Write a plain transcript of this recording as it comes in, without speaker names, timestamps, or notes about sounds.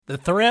The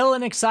thrill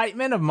and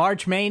excitement of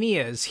March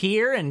Mania is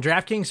here, and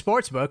DraftKings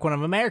Sportsbook, one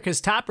of America's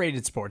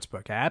top-rated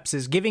sportsbook apps,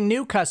 is giving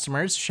new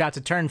customers a shot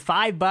to turn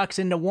 $5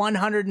 into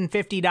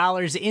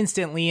 $150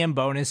 instantly in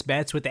bonus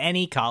bets with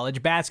any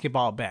college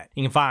basketball bet.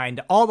 You can find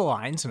all the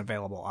lines and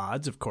available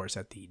odds, of course,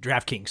 at the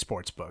DraftKings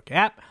Sportsbook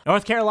app.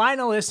 North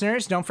Carolina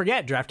listeners, don't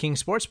forget,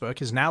 DraftKings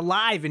Sportsbook is now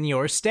live in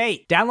your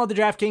state. Download the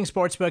DraftKings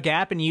Sportsbook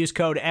app and use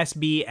code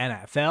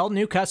SBNFL.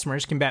 New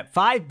customers can bet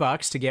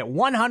 $5 to get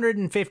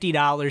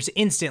 $150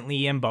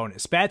 instantly in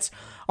bonus bets,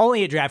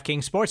 only at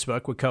DraftKings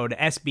Sportsbook with code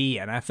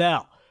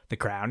SBNFL. The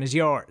crown is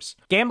yours.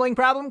 Gambling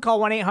problem? Call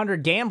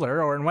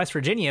 1-800-GAMBLER, or in West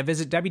Virginia,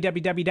 visit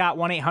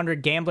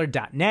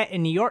www.1800gambler.net.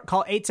 In New York,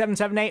 call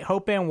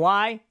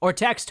 877-8-HOPE-NY or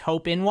text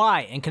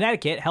HOPE-NY. In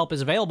Connecticut, help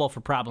is available for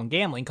problem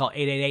gambling. Call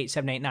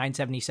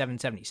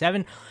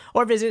 888-789-7777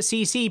 or visit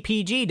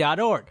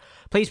ccpg.org.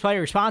 Please play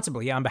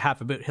responsibly on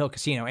behalf of Boot Hill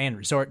Casino and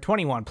Resort.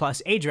 21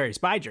 plus, age varies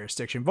by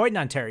jurisdiction. Void in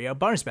Ontario.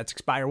 Bonus bets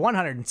expire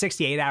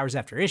 168 hours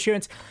after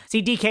issuance.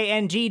 See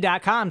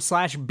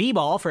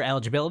dkng.com/bball for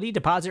eligibility,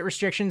 deposit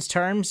restrictions,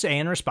 terms,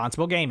 and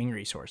responsible gaming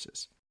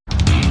resources.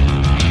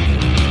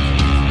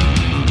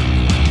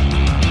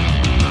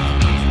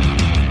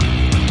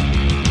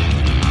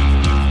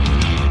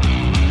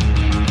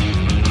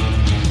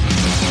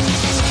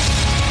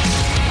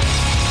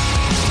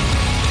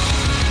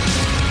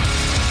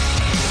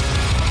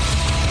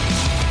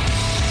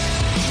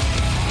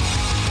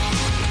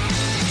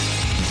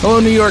 Hello,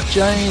 New York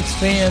Giants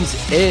fans.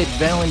 Ed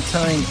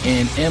Valentine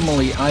and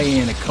Emily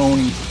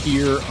Iannacone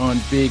here on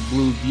Big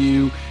Blue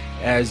View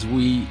as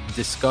we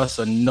discuss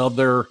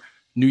another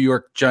New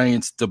York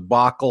Giants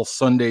debacle.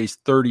 Sunday's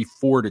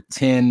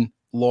 34-10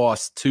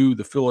 loss to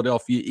the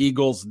Philadelphia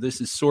Eagles.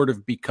 This is sort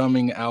of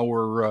becoming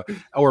our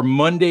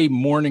Monday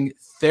morning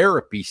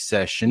therapy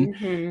session.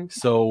 Mm-hmm.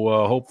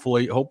 So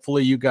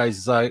hopefully you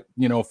guys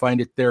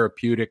find it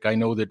therapeutic. I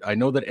know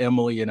that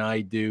Emily and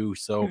I do.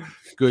 So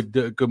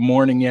good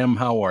morning, Em.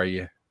 How are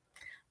you?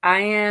 I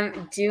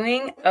am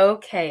doing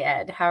okay,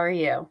 Ed. How are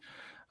you?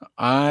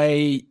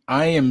 I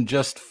am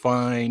just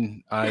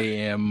fine.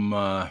 I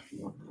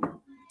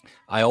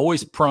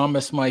always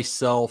promise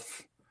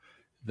myself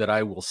that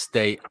I will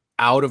stay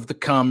out of the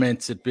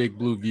comments at Big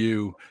Blue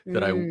View,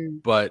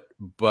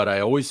 but I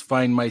always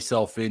find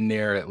myself in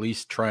there, at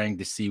least trying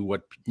to see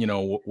what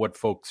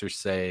folks are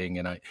saying,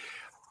 and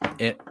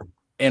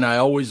I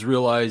always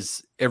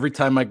realize every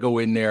time I go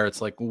in there,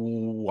 it's like,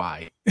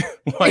 why am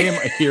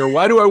I here?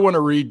 Why do I want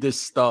to read this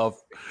stuff?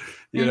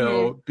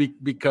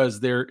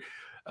 Because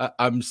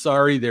I'm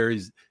sorry, there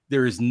is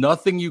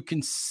nothing you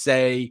can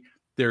say,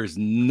 there is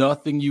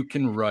nothing you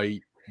can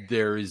write.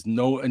 There is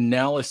no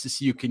analysis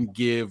you can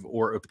give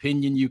or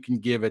opinion you can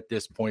give at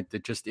this point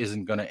that just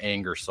isn't going to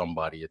anger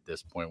somebody at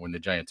this point when the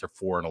Giants are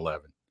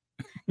 4-11.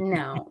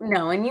 No,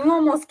 and you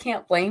almost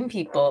can't blame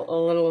people a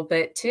little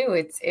bit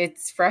too.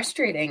 It's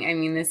frustrating. I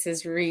mean, this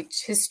has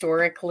reached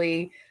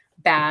historically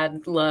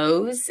bad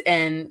lows,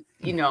 and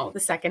the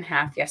second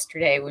half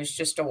yesterday was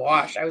just a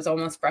wash. I was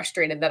almost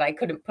frustrated that I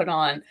couldn't put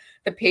on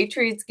the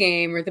Patriots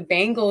game or the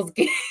Bengals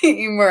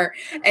game or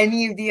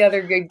any of the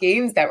other good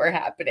games that were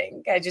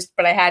happening.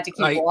 But I had to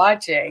keep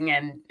watching,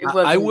 and it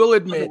wasn't. I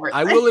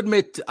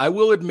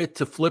will admit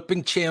to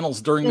flipping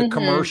channels during the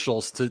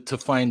commercials to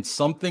find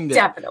something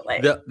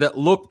that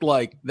looked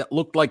like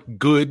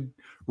good,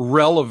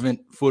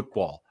 relevant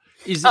football.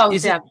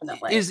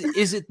 Definitely.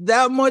 Is it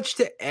that much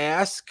to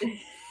ask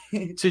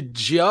to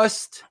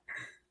just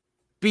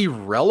be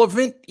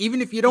relevant,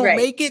 even if you don't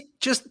make it?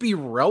 Just be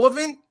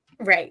relevant,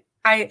 right?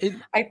 I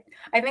think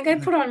I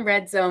put on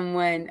Red Zone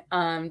when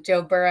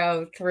Joe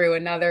Burrow threw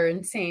another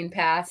insane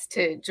pass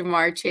to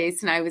Jamar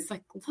Chase, and I was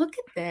like, look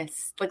at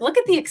this, look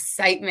at the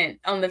excitement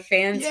on the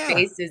fans'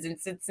 faces in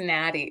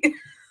Cincinnati.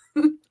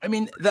 I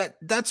mean,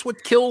 that's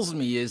what kills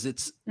me is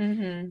it's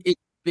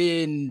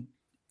been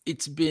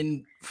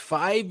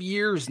 5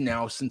 years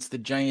now since the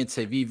Giants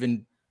have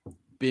even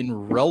been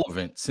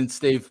relevant, since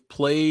they've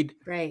played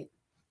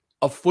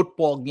a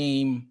football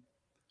game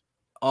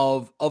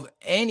of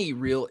any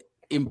real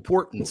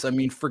importance. I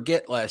mean,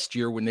 forget last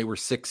year when they were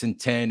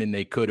 6-10 and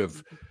they could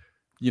have,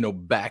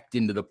 backed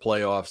into the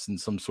playoffs in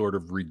some sort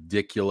of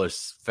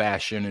ridiculous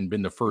fashion and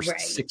been the first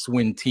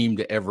 6-win team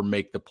to ever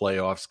make the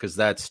playoffs, because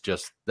that's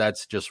just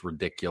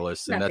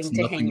ridiculous. Nothing and that's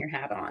to hang your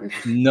hat on.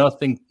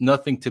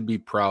 nothing to be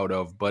proud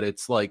of. But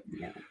it's like,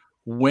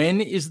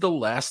 when is the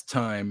last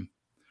time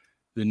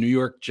the New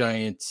York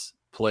Giants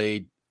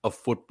played a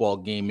football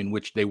game in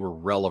which they were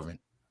relevant?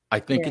 I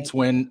think it's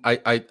when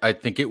I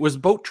think it was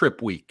boat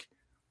trip week.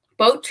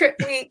 Boat trip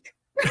week.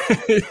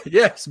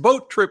 Yes,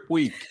 boat trip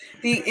week.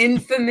 The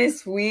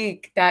infamous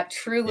week that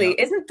truly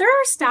isn't. There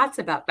are stats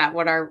about that.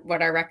 What our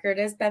record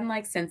has been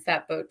like since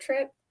that boat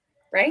trip,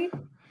 right?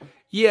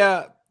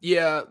 Yeah,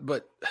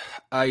 but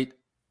I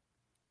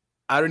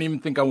don't even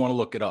think I want to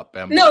look it up,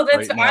 Emma. No,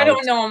 that's I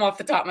don't know them off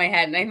the top of my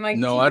head, and I'm like,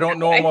 no, I don't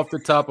know them off the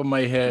top of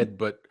my head,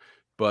 but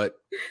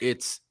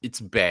it's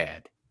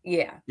bad.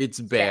 Yeah, it's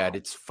bad.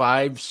 It's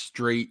 5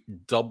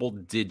 straight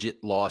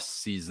double-digit loss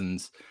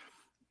seasons,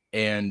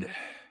 and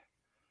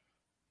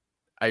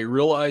I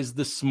realized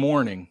this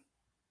morning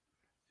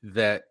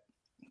that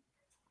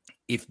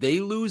if they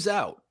lose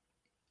out,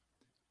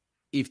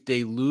 if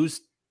they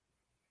lose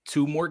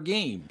 2 more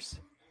games,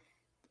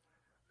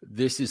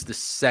 this is the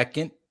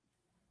second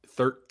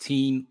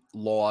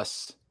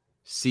 13-loss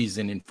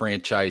season in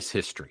franchise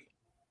history.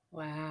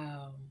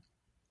 Wow.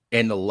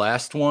 And the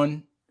last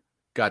one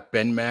got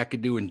Ben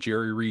McAdoo and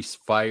Jerry Reese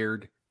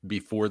fired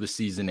before the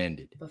season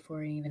ended.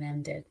 Before it even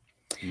ended.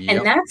 Yep.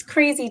 And that's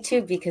crazy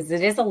too, because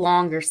it is a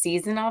longer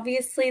season,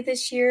 obviously,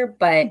 this year,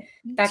 but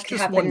that could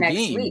happen next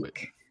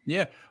week.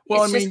 Yeah.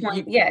 Well,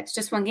 it's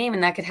just one game,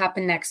 and that could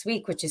happen next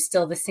week, which is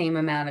still the same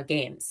amount of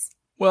games.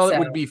 Well, so. it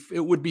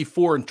would be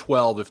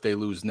 4-12 if they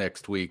lose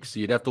next week. So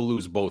you'd have to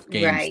lose both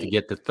games to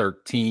get to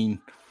 13.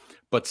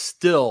 But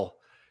still,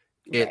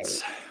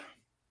 it's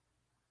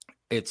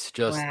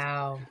just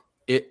wow.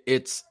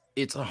 It's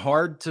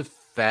hard to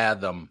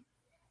fathom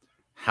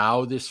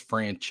how this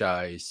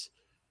franchise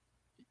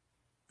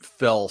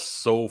fell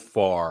so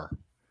far.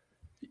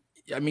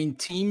 I mean,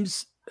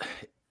 teams,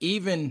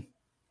 even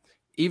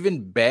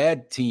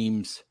bad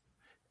teams,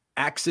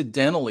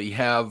 accidentally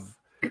have,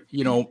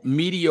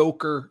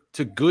 mediocre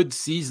to good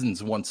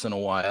seasons once in a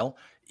while.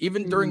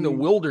 Even during the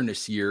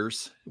wilderness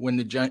years, when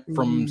the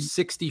from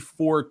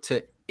 64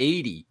 to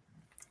 80,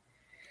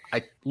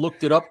 I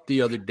looked it up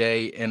the other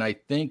day, and I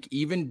think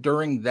even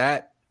during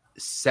that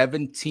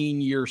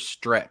 17-year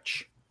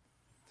stretch,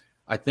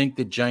 I think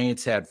the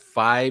Giants had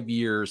 5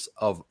 years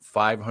of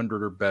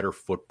 500 or better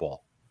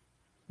football,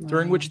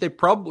 during which they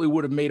probably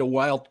would have made a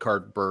wild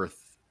card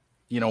berth,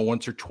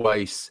 once or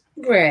twice.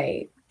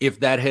 Right. If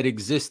that had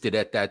existed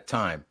at that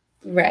time.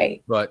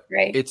 Right. But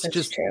it's That's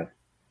just true.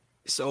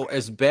 So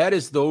as bad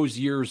as those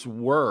years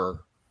were,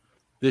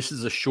 this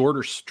is a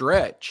shorter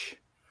stretch,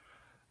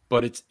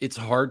 but it's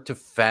hard to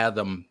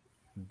fathom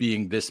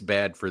being this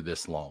bad for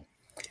this long.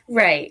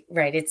 Right.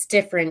 It's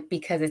different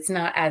because it's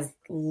not as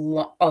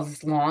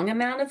long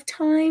amount of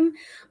time,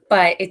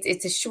 but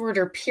it's a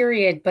shorter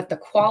period, but the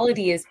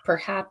quality is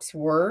perhaps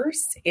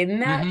worse in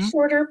that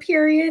shorter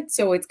period.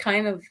 So it's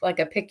kind of like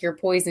a pick your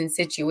poison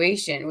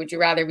situation. Would you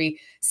rather be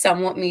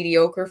somewhat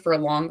mediocre for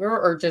longer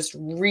or just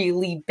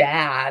really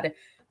bad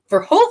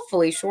for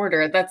hopefully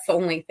shorter? That's the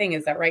only thing,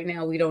 is that right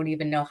now we don't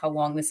even know how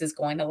long this is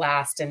going to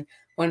last and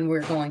when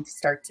we're going to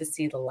start to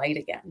see the light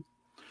again.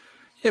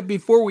 Yeah,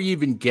 before we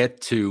even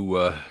get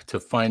to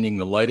finding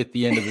the light at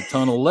the end of the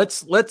tunnel,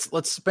 let's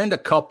spend a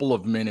couple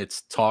of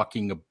minutes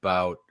talking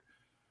about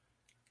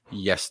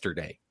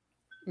yesterday.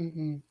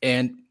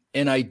 And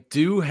I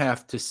do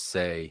have to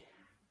say,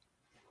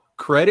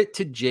 credit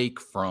to Jake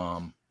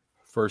Fromm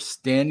for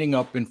standing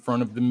up in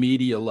front of the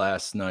media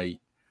last night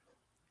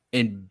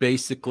and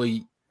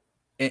basically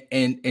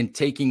and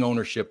taking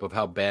ownership of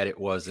how bad it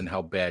was and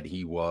how bad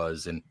he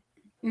was, and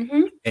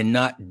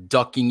not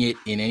ducking it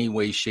in any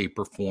way, shape,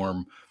 or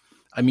form.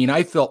 I mean,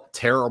 I felt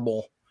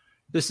terrible.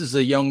 This is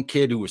a young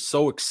kid who was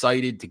so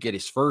excited to get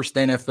his first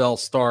NFL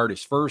start,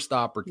 his first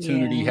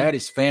opportunity, had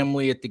his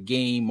family at the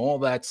game, all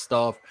that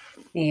stuff.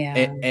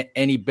 Yeah.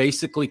 And he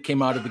basically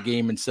came out of the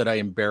game and said, I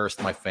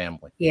embarrassed my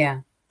family.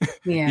 Yeah.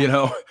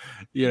 Yeah.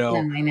 Yeah,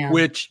 I know.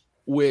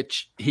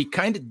 Which he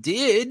kind of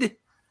did,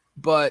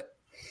 but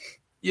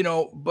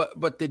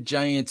the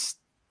Giants,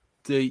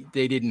 they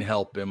didn't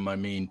help him. I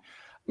mean,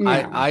 no.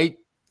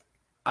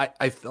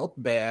 I felt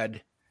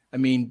bad. I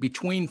mean,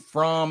 between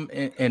Fromm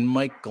and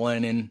Mike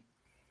Glennon,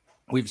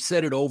 we've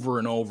said it over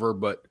and over,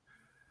 but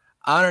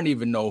I don't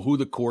even know who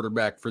the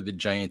quarterback for the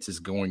Giants is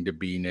going to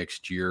be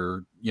next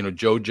year.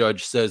 Joe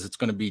Judge says it's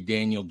going to be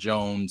Daniel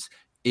Jones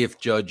if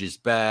Judge is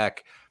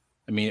back.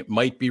 I mean, it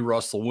might be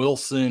Russell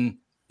Wilson.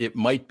 It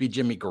might be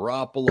Jimmy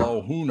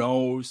Garoppolo. Who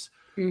knows?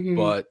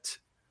 But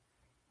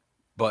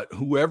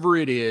whoever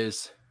it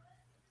is,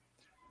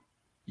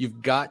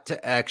 you've got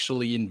to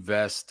actually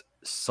invest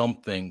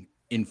something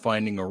in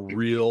finding a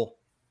real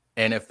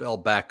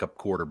NFL backup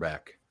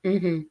quarterback.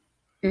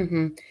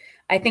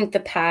 I think the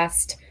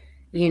past,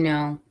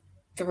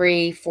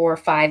 3, 4,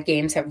 5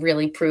 games have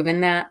really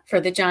proven that for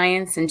the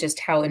Giants, and just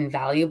how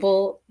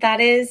invaluable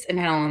that is and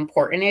how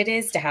important it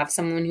is to have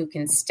someone who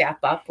can step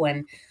up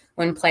when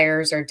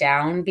players are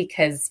down.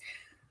 Because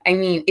I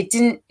mean,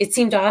 it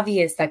seemed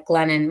obvious that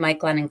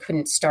Mike Glennon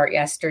couldn't start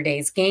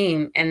yesterday's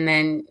game. And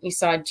then you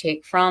saw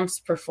Jake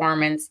Fromm's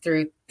performance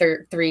through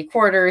 3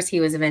 quarters. He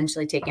was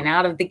eventually taken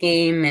out of the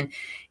game. And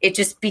it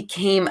just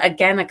became,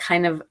 again, a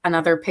kind of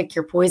another pick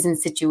your poison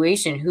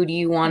situation. Who do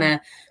you want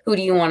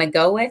to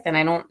go with? And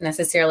I don't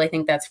necessarily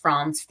think that's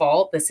Fromm's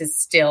fault. This is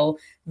still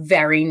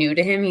very new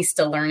to him. He's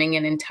still learning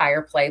an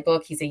entire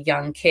playbook. He's a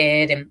young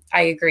kid. And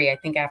I agree. I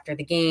think after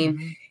the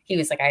game, he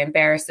was like, I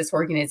embarrassed this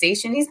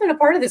organization. He's been a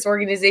part of this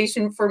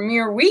organization for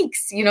mere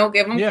weeks, give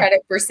him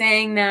credit for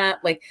saying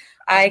that. Like,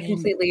 I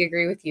completely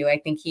agree with you. I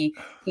think he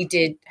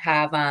did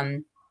have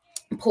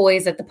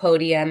poise at the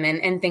podium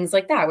and things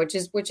like that, which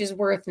is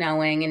worth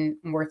knowing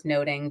and worth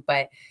noting.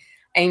 But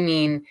I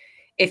mean,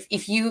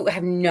 if you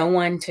have no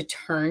one to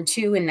turn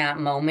to in that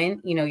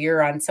moment,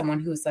 you're on someone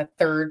who's a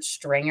third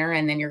stringer,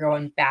 and then you're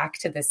going back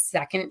to the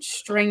second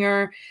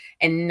stringer,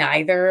 and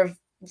neither of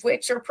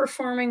which are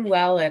performing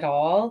well at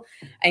all.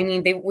 I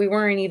mean, we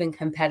weren't even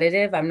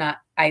competitive.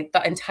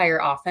 The entire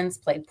offense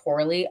played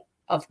poorly,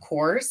 of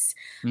course,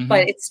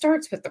 but it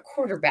starts with the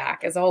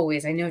quarterback, as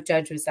always. I know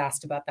Judge was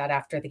asked about that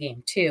after the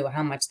game too,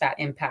 how much that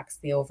impacts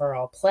the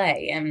overall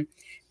play. And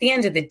at the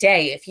end of the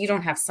day, if you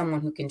don't have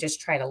someone who can just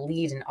try to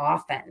lead an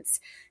offense,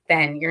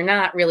 then you're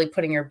not really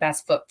putting your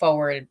best foot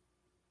forward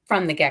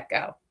from the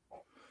get-go.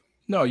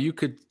 No, you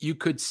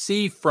could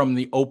see from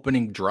the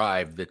opening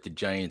drive that the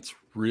Giants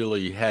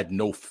really had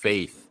no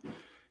faith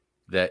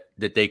that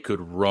they could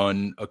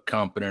run a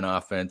competent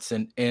offense.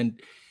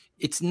 And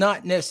it's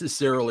not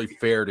necessarily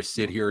fair to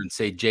sit here and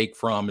say Jake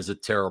Fromm is a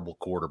terrible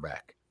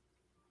quarterback.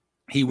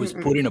 He was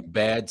put in a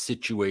bad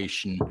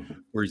situation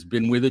where he's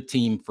been with a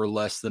team for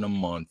less than a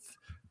month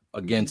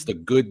against a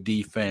good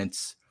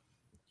defense,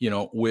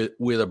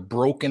 with a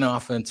broken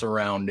offense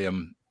around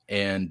him.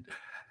 And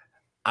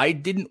I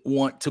didn't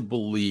want to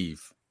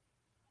believe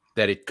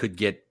that it could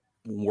get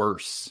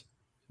worse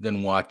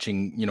than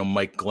watching,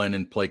 Mike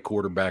Glennon play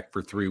quarterback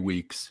for 3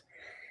 weeks.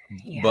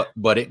 Yeah.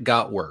 But it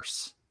got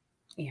worse.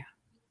 Yeah.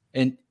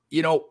 And,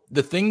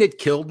 the thing that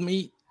killed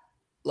me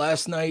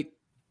last night,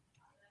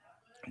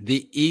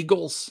 the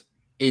Eagles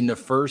in the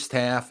first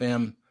half,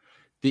 the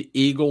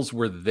Eagles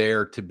were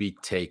there to be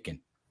taken.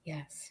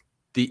 Yes.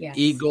 The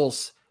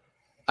Eagles,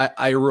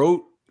 I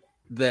wrote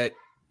that,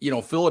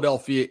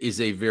 Philadelphia is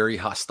a very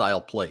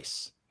hostile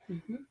place.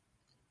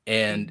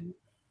 And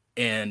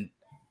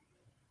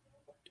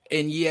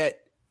yet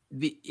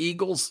the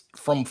Eagles,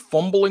 from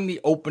fumbling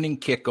the opening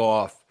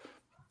kickoff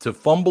to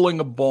fumbling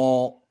a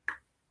ball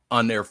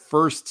on their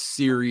first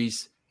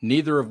series,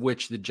 neither of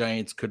which the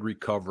Giants could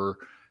recover,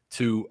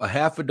 to a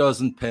half a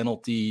dozen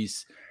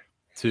penalties,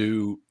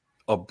 to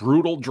a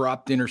brutal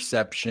dropped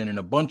interception and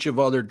a bunch of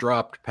other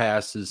dropped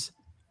passes.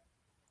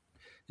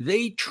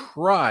 They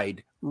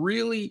tried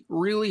really,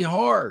 really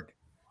hard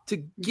to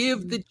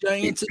give the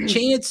Giants a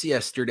chance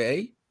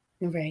yesterday.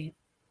 Right.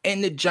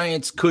 And the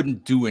Giants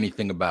couldn't do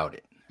anything about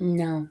it.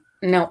 No.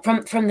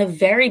 From the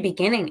very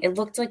beginning, it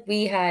looked like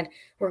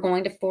we're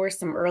going to force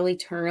some early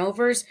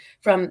turnovers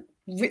from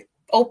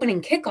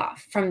opening kickoff,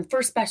 from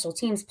first special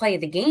teams play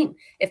of the game.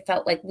 It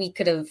felt like we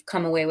could have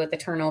come away with a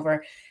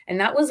turnover. And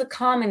that was a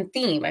common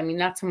theme. I mean,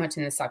 not so much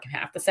in the second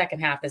half. The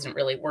second half isn't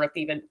really worth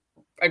even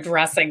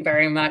addressing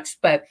very much,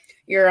 but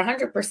you're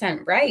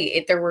 100%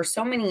 right. There were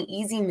so many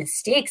easy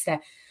mistakes that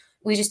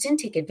we just didn't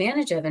take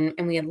advantage of.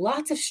 And we had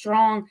lots of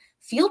strong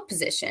field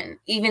position,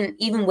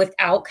 even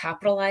without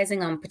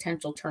capitalizing on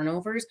potential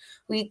turnovers.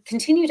 We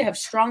continue to have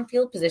strong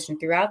field position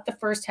throughout the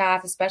first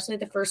half, especially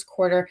the first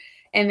quarter.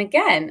 And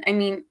again, I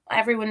mean,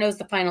 everyone knows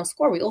the final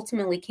score. We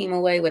ultimately came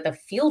away with a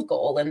field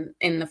goal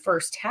in the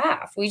first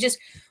half. We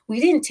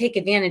didn't take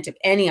advantage of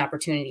any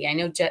opportunity. I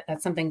know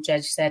that's something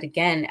Judge said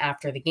again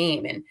after the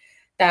game. And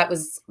that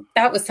was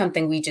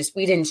something we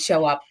didn't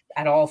show up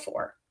at all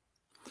for.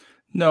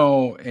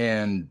 No.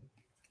 And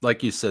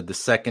like you said, the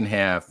second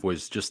half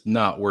was just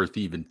not worth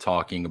even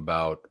talking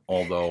about.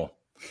 Although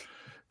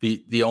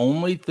the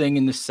only thing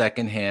in the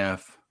second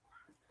half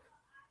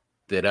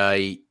that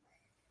I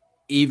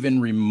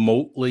even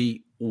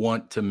remotely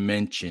want to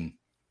mention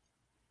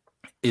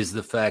is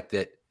the fact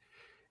that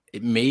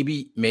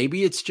maybe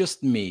it's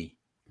just me,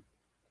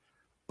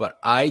 but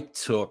I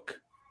took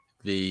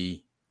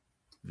the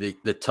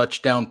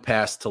touchdown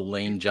pass to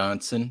Lane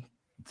Johnson,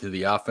 to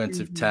the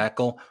offensive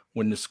tackle,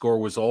 when the score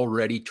was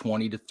already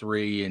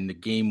 20-3 and the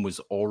game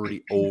was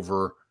already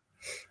over.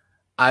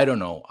 I don't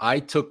know. I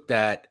took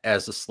that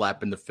as a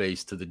slap in the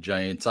face to the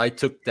Giants. I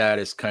took that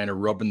as kind of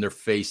rubbing their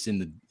face in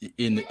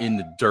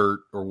the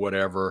dirt or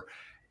whatever.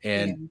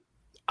 And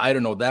I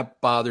don't know,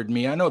 that bothered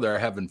me. I know they're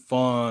having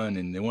fun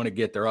and they want to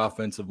get their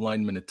offensive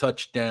lineman a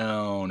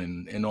touchdown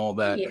and all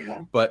that.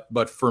 Yeah.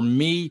 But for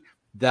me,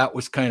 that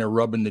was kind of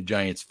rubbing the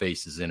Giants'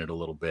 faces in it a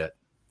little bit.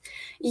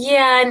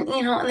 Yeah, and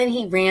then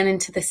he ran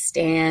into the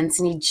stands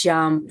and he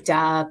jumped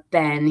up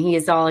and he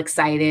is all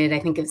excited.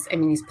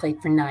 He's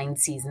played for 9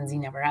 seasons. He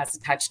never has a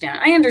touchdown.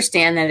 I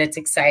understand that it's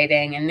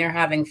exciting and they're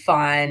having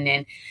fun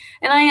and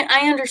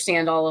I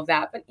understand all of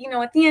that. But,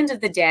 at the end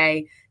of the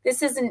day,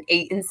 this is an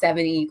 8-7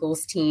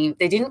 Eagles team.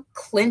 They didn't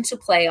clinch a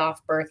playoff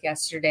berth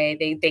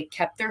yesterday. They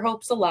kept their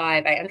hopes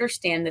alive. I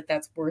understand that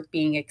that's worth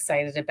being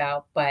excited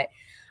about, but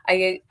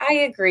I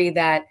agree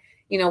that,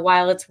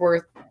 while it's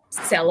worth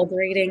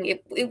celebrating,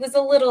 it was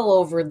a little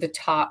over the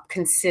top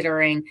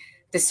considering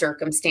the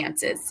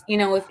circumstances.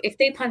 If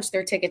they punched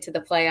their ticket to the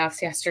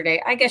playoffs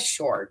yesterday, I guess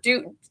sure,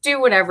 do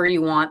whatever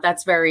you want.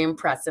 That's very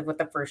impressive with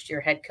the first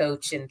year head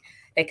coach, and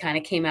they kind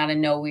of came out of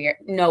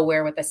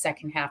nowhere with a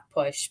second half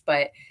push.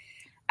 But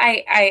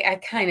I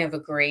kind of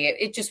agree.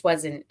 It just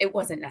wasn't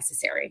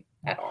necessary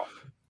at all.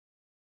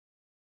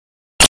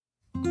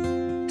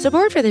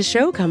 Support for this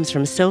show comes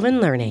from Sylvan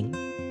Learning.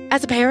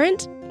 As a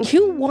parent,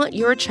 you want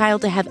your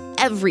child to have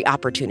every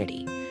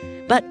opportunity,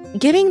 but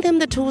giving them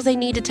the tools they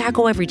need to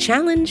tackle every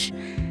challenge,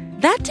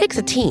 that takes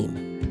a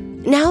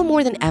team. Now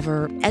more than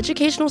ever,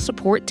 educational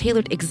support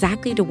tailored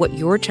exactly to what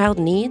your child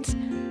needs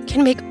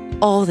can make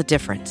all the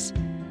difference.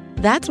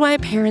 That's why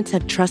parents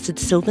have trusted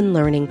Sylvan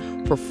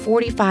Learning for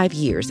 45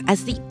 years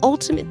as the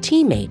ultimate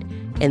teammate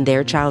in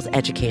their child's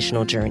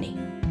educational journey,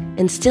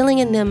 instilling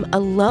in them a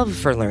love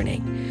for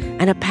learning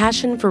and a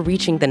passion for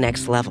reaching the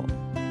next level.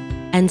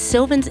 And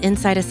Sylvan's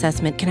Insight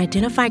Assessment can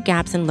identify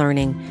gaps in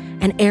learning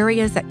and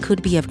areas that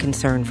could be of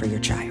concern for your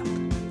child.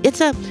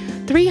 It's a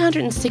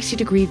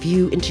 360-degree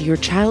view into your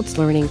child's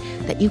learning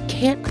that you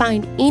can't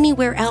find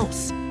anywhere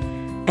else,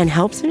 and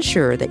helps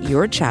ensure that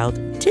your child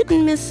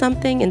didn't miss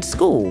something in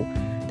school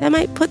that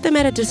might put them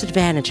at a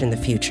disadvantage in the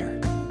future.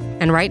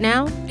 And right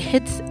now,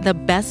 it's the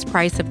best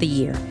price of the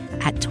year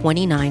at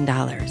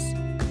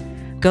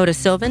 $29. Go to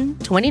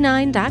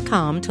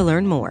sylvan29.com to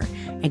learn more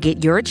and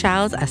get your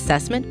child's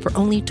assessment for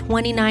only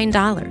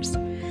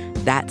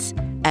 $29. That's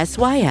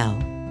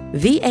SYLVAN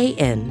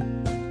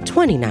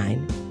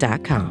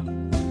 29.com.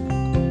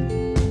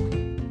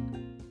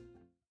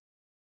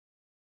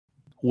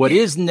 What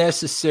is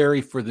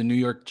necessary for the New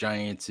York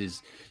Giants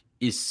is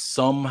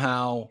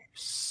somehow,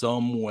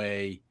 some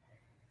way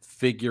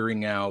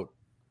figuring out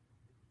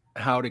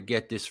how to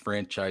get this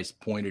franchise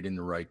pointed in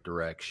the right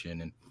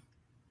direction. And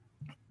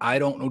I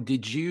don't know,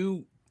 did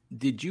you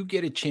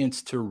get a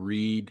chance to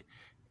read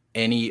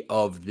any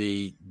of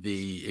the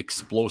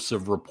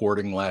explosive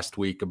reporting last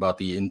week about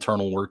the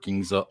internal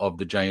workings of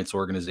the Giants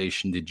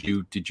organization? Did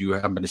you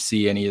happen to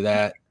see any of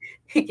that?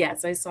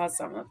 Yes, I saw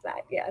some of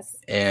that. Yes.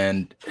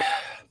 And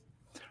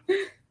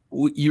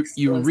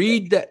you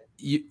read that.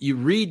 You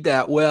read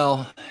that.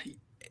 Well,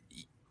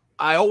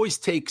 I always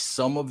take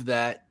some of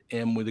that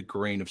and with a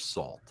grain of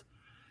salt,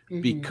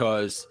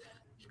 because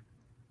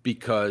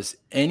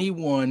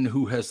anyone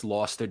who has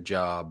lost a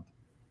job,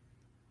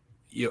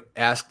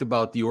 asked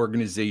about the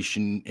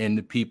organization and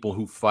the people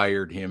who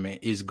fired him,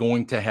 is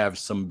going to have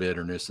some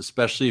bitterness,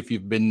 especially if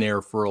you've been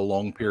there for a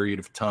long period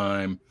of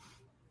time.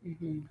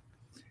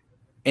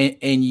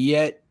 And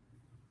yet,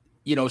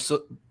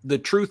 so the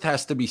truth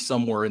has to be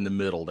somewhere in the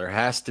middle. There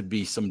has to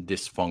be some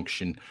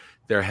dysfunction.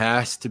 There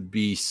has to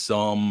be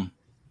some,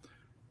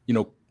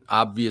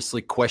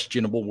 obviously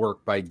questionable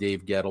work by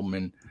Dave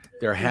Gettleman.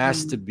 There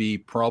has to be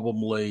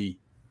probably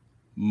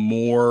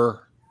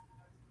more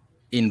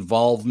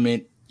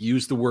involvement,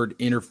 use the word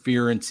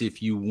interference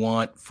if you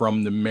want,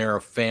 from the Mara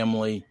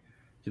family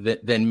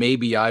than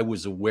maybe I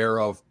was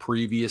aware of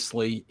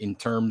previously in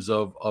terms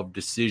of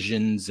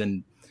decisions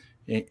and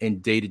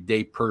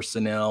day-to-day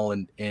personnel.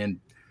 And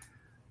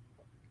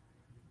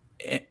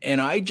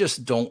I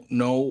just don't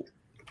know.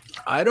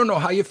 I don't know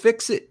how you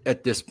fix it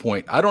at this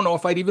point. I don't know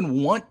if I'd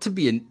even want to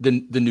be the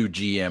new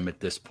GM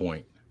at this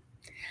point.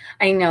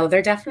 I know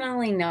they're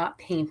definitely not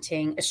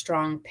painting a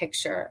strong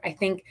picture. I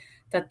think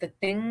that the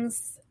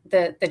things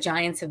that the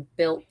Giants have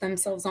built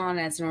themselves on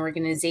as an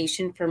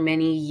organization for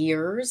many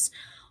years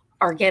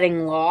are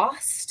getting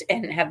lost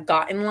and have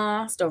gotten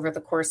lost over the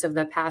course of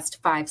the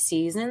past 5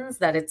 seasons,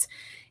 that it's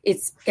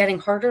getting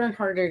harder and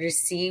harder to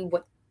see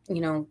what,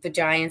 the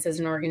Giants as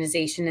an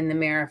organization and the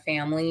Mara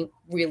family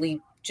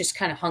really just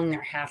kind of hung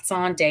their hats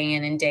on day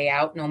in and day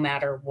out, no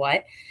matter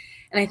what.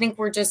 And I think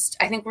we're just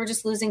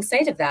losing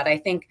sight of that. I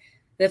think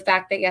the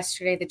fact that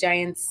yesterday the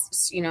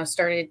Giants,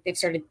 they've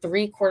started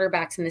 3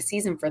 quarterbacks in the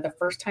season for the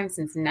first time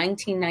since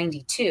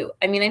 1992.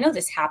 I mean, I know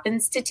this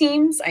happens to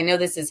teams. I know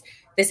this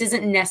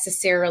isn't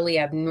necessarily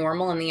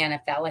abnormal in the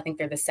NFL. I think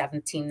they're the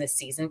 7th team this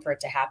season for it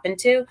to happen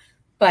to,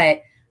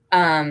 but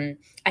I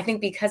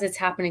think because it's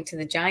happening to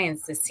the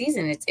Giants this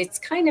season, it's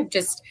kind of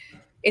just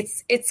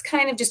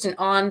an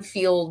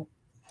on-field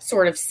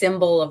sort of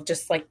symbol of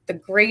just like the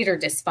greater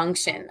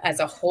dysfunction as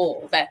a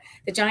whole, that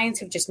the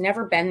Giants have just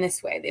never been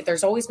this way.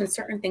 There's always been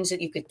certain things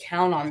that you could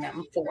count on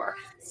them for: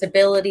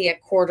 stability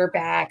at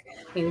quarterback,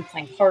 playing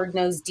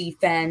hard-nosed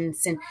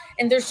defense, and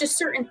there's just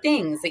certain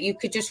things that you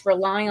could just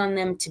rely on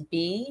them to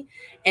be.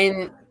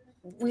 And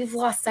we've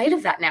lost sight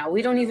of that now.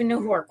 We don't even know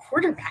who our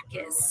quarterback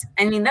is.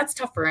 I mean, that's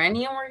tough for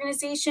any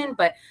organization,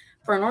 but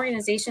for an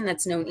organization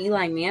that's known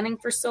Eli Manning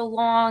for so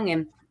long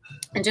and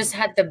just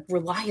had the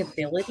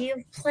reliability of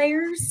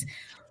players,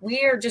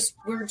 we're just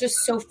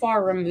so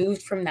far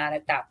removed from that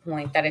at that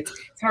point that it's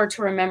hard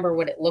to remember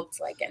what it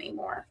looked like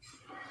anymore.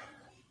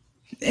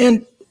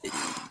 And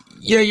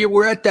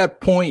we're at that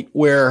point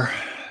where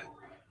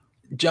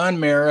John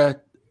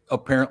Mara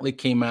apparently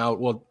came out.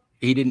 Well,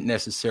 he didn't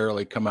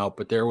necessarily come out,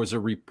 but there was a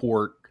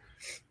report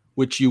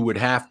which you would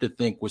have to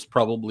think was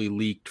probably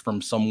leaked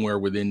from somewhere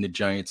within the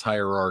Giants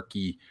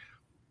hierarchy,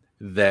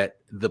 that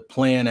the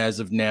plan as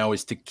of now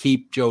is to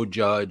keep Joe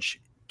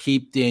Judge,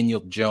 keep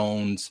Daniel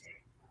Jones,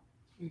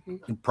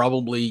 and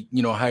probably,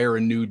 hire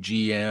a new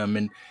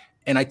GM.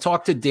 And I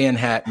talked to Dan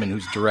Hatman,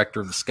 who's director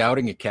of the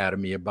Scouting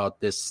Academy, about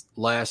this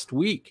last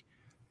week.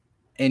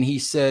 And he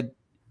said,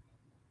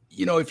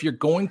 if you're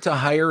going to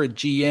hire a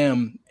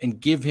GM and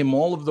give him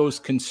all of those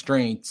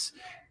constraints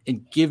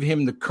and give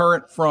him the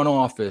current front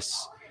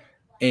office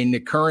and the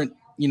current,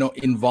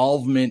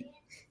 involvement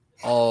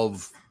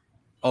of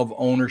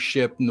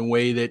ownership and the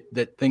way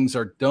that things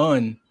are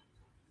done,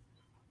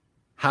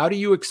 how do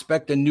you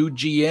expect a new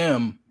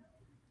GM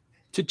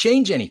to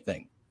change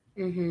anything?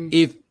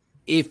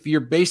 if you're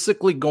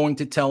basically going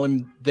to tell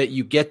him that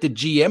you get the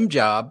GM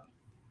job,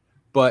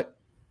 but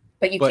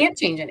you can't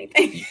change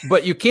anything.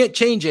 But you can't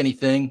change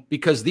anything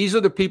because these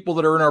are the people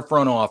that are in our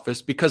front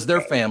office because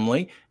they're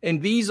family,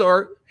 and these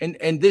are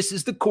and this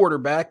is the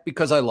quarterback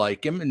because I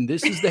like him, and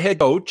this is the head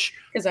coach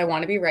because I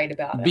want to be right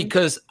about him.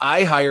 Because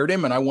I hired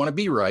him and I want to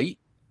be right.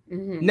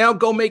 Mm-hmm. Now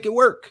go make it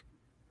work.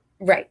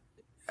 Right.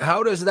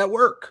 How does that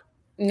work?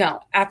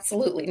 No,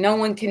 absolutely. No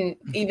one can,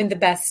 even the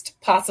best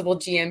possible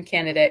GM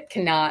candidate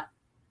cannot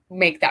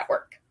make that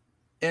work.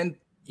 And,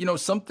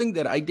 something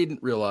that I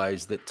didn't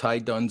realize that Ty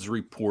Dunn's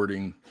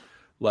reporting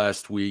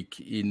last week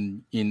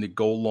in the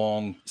Go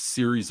Long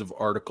series of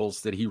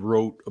articles that he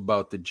wrote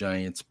about the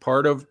Giants,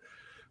 part of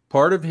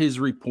his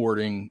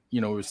reporting,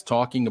 was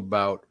talking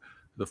about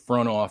the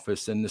front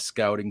office and the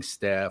scouting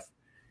staff.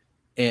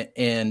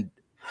 And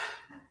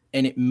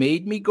it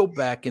made me go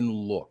back and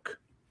look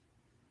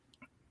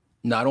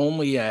not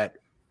only at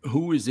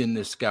who is in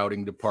the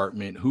scouting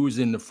department, who's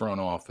in the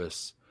front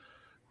office,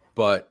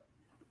 but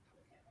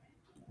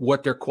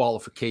what their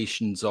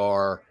qualifications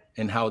are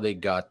and how they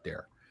got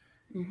there.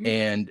 Mm-hmm.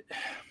 And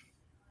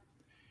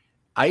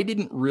I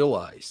didn't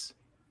realize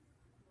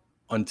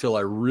until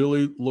I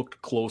really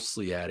looked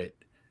closely at it,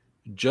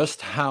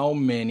 just how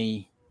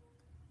many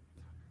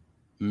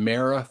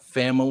Mara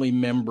family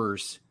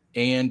members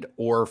and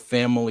or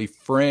family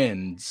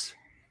friends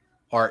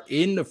are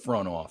in the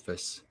front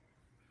office,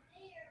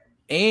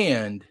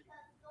 and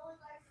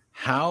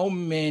how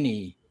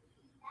many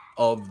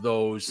of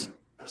those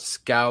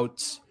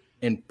scouts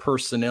and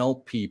personnel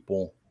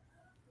people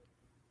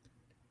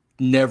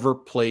never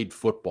played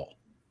football.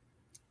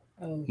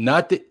 Oh.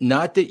 Not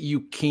that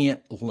you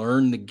can't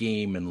learn the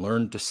game and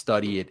learn to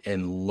study it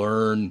and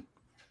learn,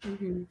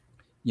 mm-hmm.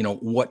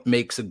 What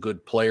makes a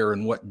good player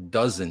and what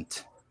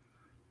doesn't.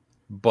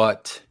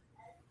 But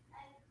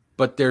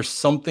there's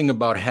something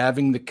about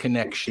having the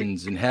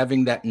connections and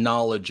having that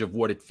knowledge of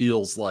what it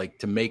feels like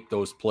to make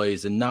those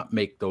plays and not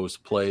make those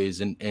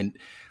plays and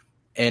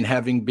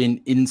having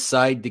been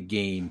inside the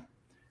game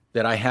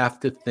that I have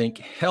to think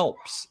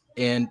helps.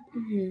 And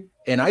mm-hmm.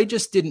 and I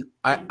just didn't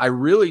I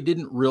really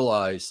didn't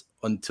realize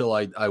until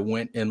I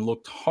went and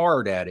looked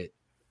hard at it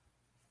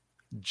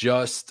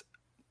just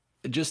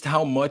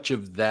how much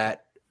of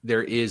that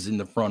there is in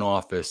the front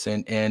office.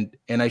 And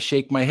I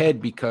shake my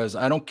head because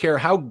I don't care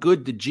how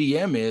good the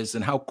GM is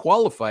and how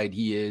qualified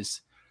he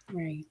is.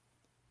 Right.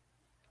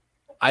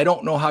 I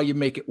don't know how you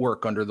make it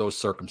work under those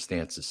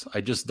circumstances.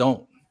 I just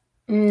don't.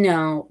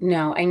 No.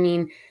 I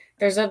mean,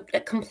 there's a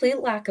complete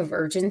lack of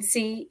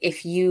urgency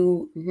if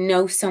you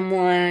know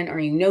someone or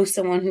you know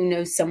someone who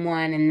knows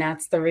someone, and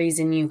that's the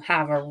reason you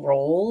have a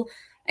role.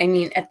 I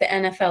mean, at the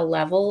NFL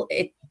level,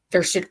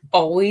 there should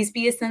always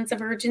be a sense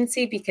of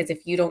urgency, because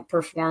if you don't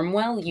perform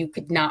well, you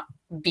could not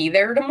be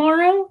there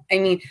tomorrow. I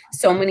mean,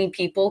 so many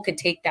people could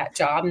take that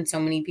job and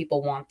so many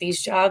people want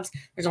these jobs.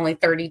 There's only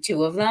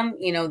 32 of them.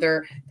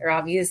 They're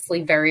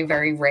obviously very,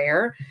 very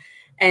rare.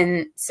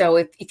 And so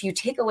if you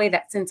take away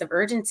that sense of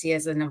urgency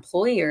as an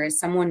employer, as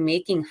someone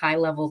making high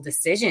level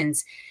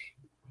decisions,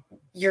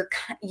 you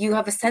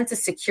have a sense of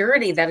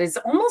security that is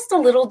almost a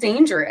little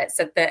dangerous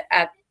at the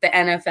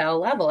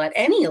NFL level, at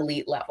any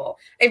elite level.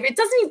 It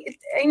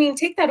doesn't,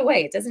 take that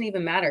away. It doesn't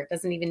even matter. It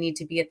doesn't even need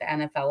to be at the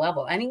NFL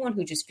level. Anyone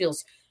who just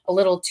feels a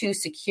little too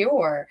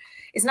secure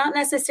is not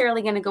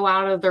necessarily going to go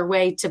out of their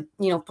way to,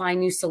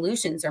 find new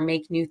solutions or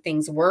make new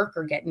things work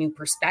or get new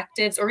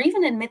perspectives or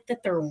even admit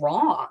that they're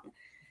wrong.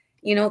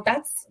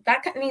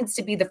 That needs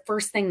to be the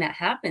first thing that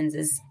happens.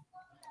 Is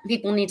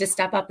people need to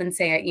step up and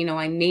say,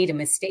 I made a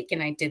mistake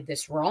and I did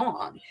this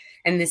wrong,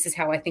 and this is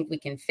how I think we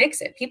can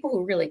fix it. People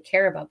who really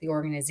care about the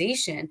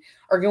organization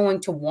are going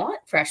to want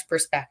fresh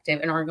perspective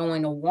and are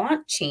going to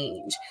want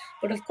change.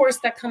 But of course,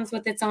 that comes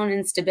with its own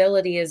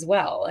instability as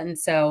well. And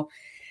so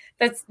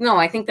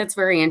I think that's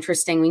very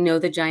interesting. We know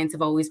the Giants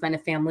have always been a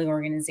family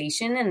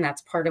organization, and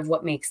that's part of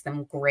what makes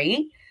them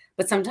great.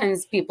 But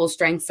sometimes people's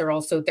strengths are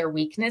also their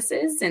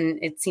weaknesses, and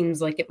it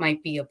seems like it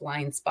might be a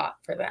blind spot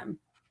for them.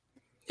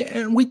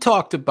 And we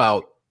talked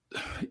about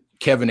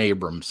Kevin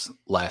Abrams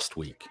last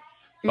week,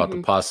 about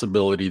mm-hmm. the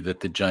possibility that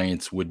the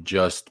Giants would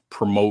just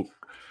promote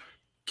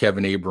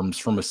Kevin Abrams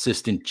from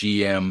assistant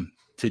GM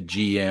to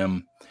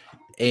GM.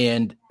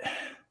 And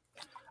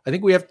I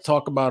think we have to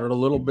talk about it a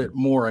little bit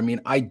more. I mean,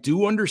 I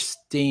do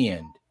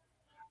understand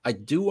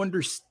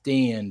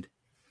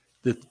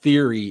the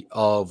theory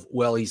of,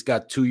 well, he's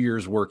got 2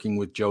 years working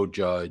with Joe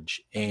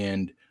Judge,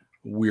 and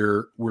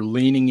we're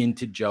leaning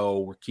into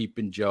Joe, we're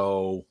keeping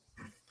Joe.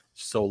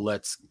 So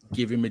let's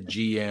give him a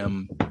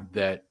GM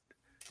that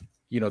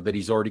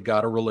he's already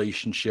got a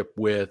relationship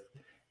with.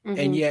 Mm-hmm.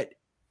 And yet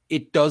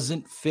it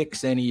doesn't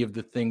fix any of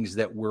the things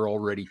that we're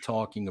already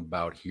talking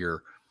about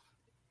here.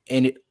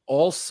 And it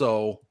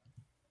also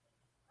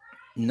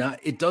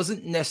it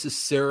doesn't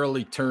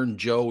necessarily turn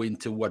Joe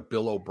into what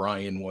Bill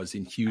O'Brien was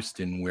in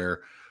Houston,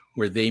 where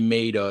they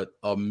made a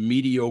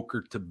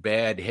mediocre to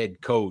bad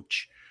head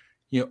coach,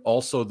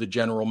 also the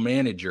general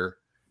manager,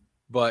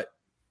 but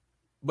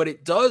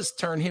it does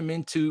turn him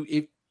into,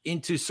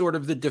 into sort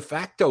of the de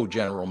facto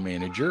general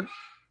manager.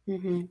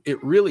 Mm-hmm.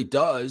 It really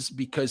does,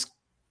 because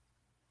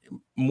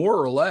more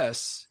or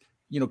less,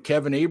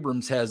 Kevin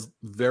Abrams has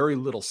very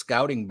little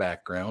scouting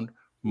background.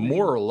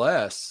 More or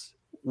less,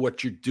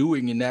 what you're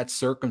doing in that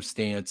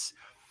circumstance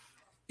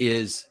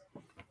is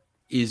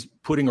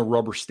putting a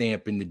rubber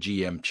stamp in the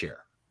GM chair.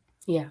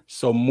 Yeah.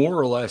 So more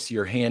or less,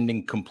 you're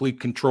handing complete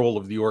control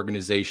of the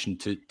organization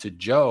to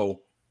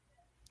Joe.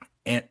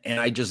 And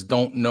I just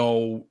don't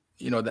know,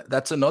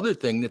 that's another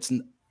thing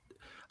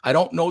I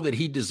don't know that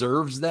he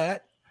deserves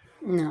that.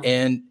 No.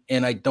 And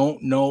I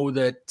don't know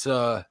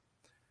that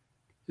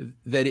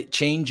it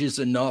changes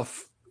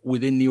enough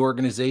within the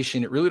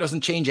organization. It really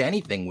doesn't change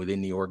anything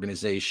within the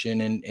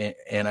organization.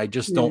 And I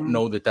just don't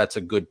know that that's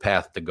a good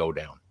path to go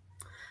down.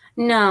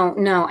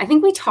 No. I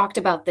think we talked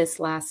about this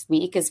last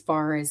week as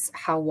far as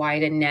how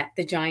wide a net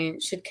the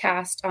Giants should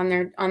cast on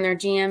their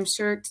GM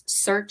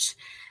search.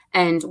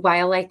 And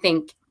while I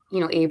think,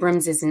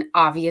 Abrams is an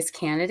obvious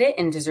candidate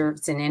and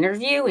deserves an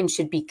interview and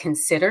should be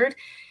considered,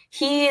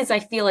 he is, I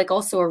feel like,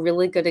 also a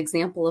really good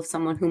example of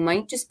someone who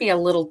might just be a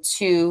little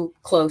too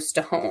close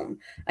to home.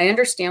 I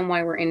understand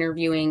why we're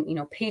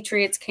interviewing,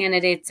 Patriots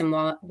candidates and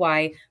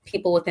why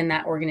people within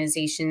that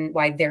organization,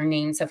 why their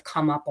names have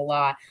come up a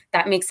lot.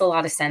 That makes a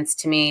lot of sense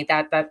to me.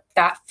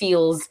 That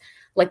feels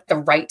like the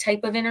right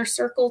type of inner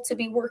circle to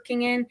be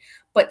working in.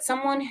 But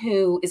someone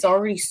who is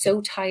already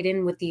so tied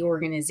in with the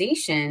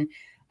organization,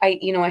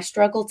 I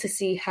struggle to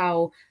see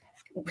how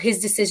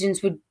his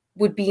decisions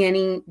would be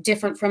any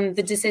different from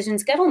the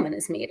decisions Gettleman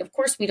has made. Of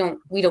course, we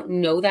don't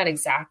know that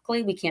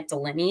exactly. We can't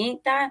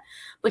delineate that,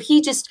 but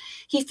he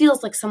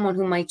feels like someone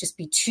who might just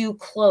be too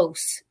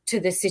close to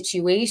the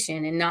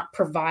situation and not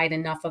provide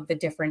enough of the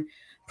different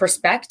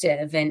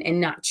perspective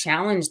and not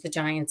challenge the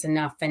Giants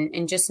enough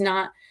and just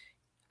not,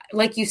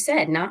 like you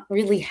said, not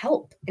really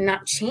help and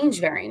not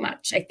change very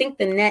much. I think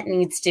the net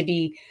needs to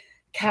be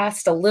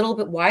cast a little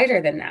bit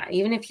wider than that.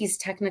 Even if he's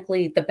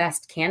technically the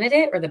best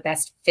candidate or the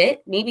best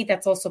fit, maybe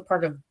that's also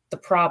part of the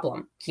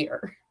problem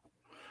here.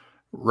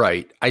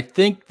 Right. I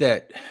think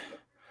that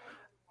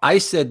I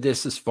said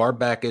this as far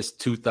back as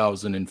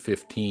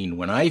 2015,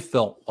 when I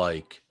felt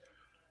like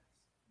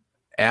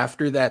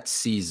after that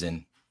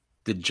season,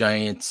 the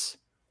Giants,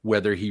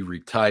 whether he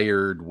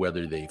retired,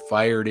 whether they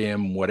fired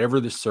him, whatever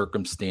the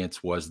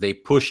circumstance was, they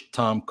pushed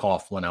Tom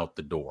Coughlin out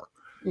the door.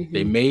 Mm-hmm.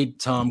 They made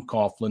Tom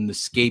Coughlin the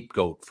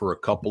scapegoat for a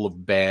couple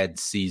of bad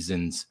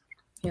seasons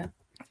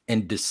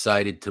and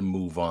decided to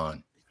move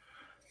on.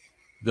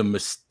 The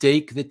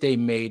mistake that they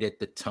made at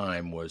the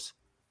time was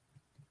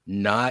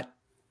not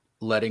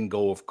letting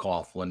go of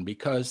Coughlin,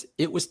 because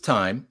it was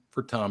time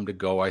for Tom to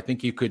go. I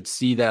think you could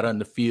see that on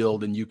the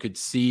field, and you could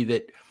see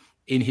that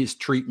in his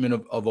treatment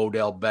of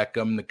Odell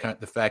Beckham,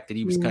 the fact that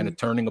he was kind of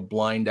turning a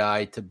blind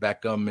eye to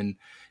Beckham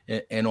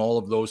and all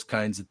of those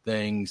kinds of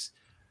things.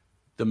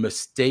 The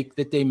mistake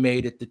that they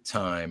made at the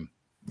time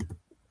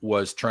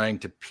was trying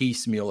to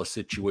piecemeal a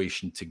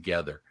situation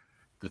together.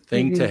 The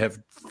thing to have,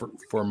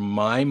 for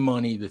my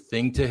money, the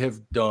thing to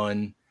have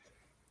done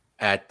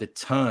at the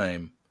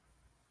time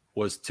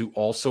was to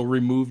also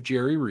remove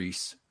Jerry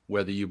Reese,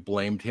 whether you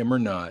blamed him or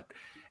not,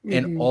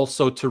 and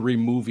also to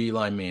remove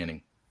Eli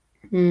Manning,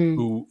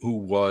 who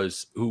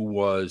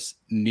was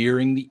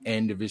nearing the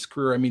end of his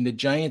career. I mean, the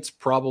Giants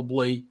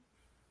probably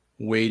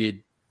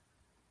waited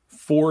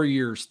 4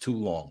 years too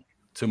long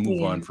to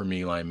move on from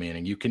Eli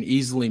Manning. You can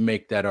easily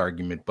make that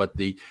argument, but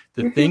the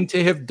thing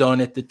to have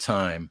done at the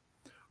time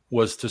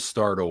was to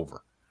start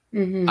over.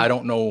 I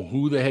don't know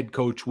who the head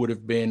coach would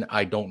have been.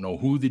 I don't know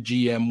who the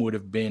GM would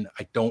have been.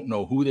 I don't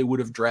know who they would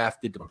have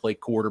drafted to play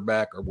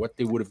quarterback or what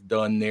they would have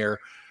done there.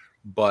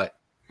 But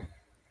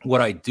what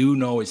I do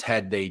know is,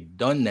 had they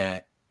done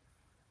that,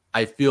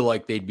 I feel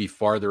like they'd be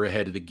farther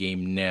ahead of the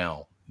game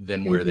now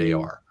than where they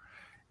are.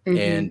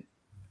 And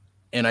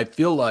I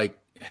feel like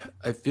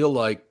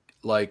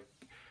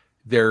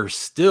they're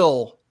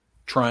still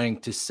trying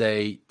to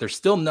say, they're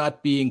still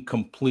not being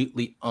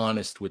completely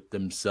honest with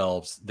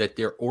themselves, that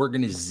their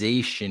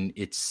organization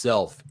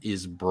itself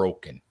is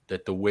broken,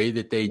 that the way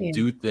that they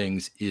do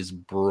things is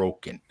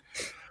broken.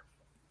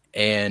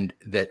 And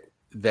that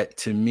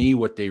to me,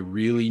 what they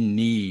really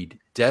need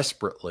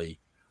desperately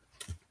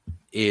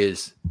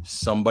is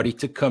somebody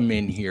to come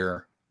in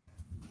here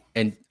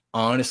and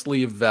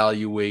honestly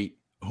evaluate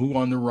who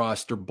on the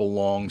roster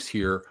belongs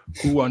here,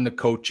 who on the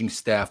coaching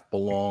staff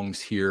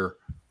belongs here,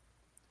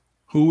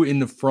 who in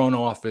the front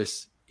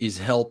office is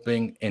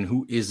helping and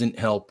who isn't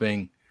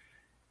helping,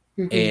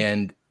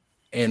 and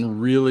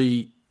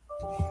really,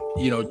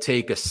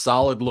 take a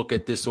solid look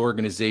at this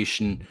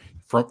organization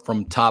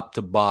from top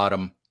to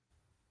bottom.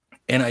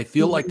 And I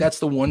feel like that's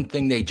the one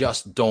thing they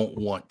just don't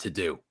want to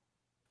do.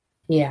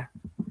 Yeah.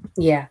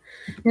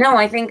 No,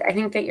 I think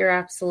that you're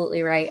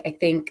absolutely right. I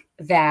think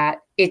that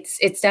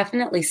it's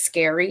definitely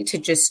scary to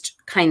just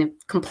kind of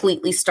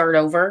completely start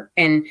over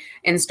and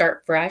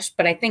start fresh.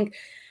 But I think,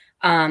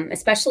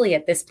 especially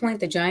at this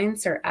point, the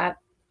Giants are at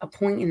a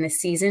point in the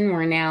season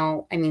where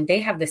now, I mean, they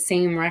have the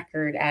same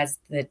record as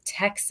the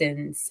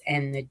Texans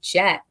and the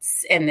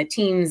Jets and the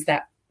teams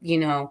that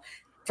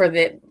for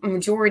the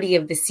majority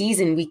of the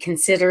season, we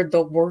considered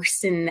the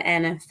worst in the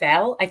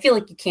NFL. I feel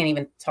like you can't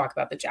even talk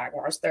about the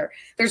Jaguars.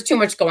 There's too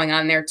much going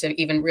on there to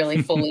even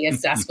really fully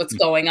assess what's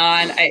going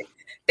on.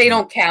 They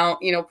don't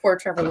count. Poor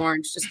Trevor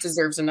Lawrence just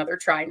deserves another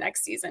try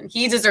next season.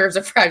 He deserves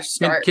a fresh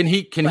start. Can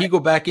he go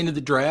back into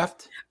the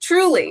draft?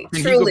 Truly.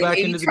 He go back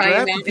into the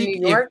draft?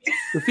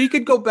 If he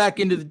could go back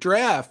into the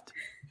draft,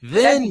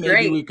 then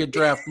maybe we could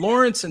draft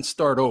Lawrence and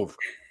start over.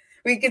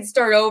 We could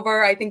start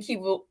over. I think he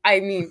will. I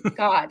mean,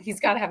 God, he's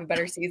got to have a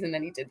better season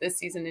than he did this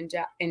season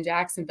in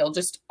Jacksonville,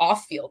 just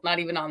off field, not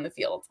even on the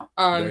field.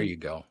 There you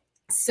go.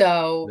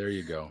 So there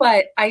you go.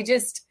 But I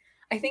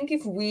think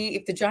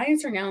if the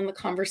Giants are now in the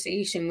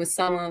conversation with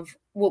some of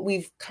what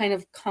we've kind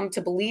of come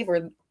to believe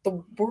are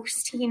the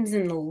worst teams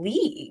in the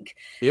league,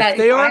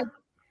 they are.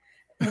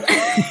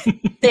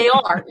 They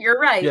are. You're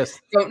right. Yes.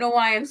 Don't know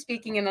why I'm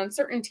speaking in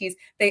uncertainties.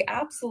 They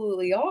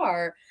absolutely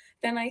are.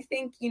 Then I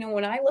think,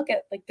 when I look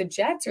at like the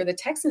Jets or the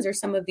Texans or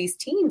some of these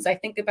teams, I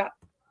think about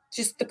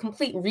just the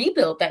complete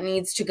rebuild that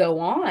needs to go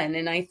on.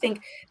 And I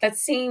think that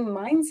same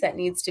mindset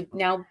needs to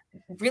now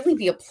really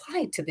be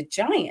applied to the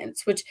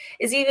Giants, which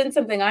is even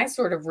something I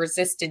sort of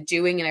resisted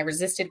doing. And I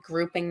resisted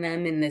grouping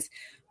them in this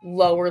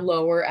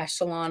lower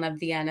echelon of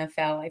the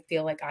NFL. I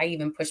feel like I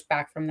even pushed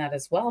back from that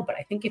as well. But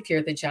I think if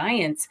you're the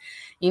Giants,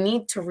 you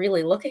need to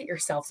really look at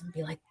yourselves and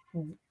be like,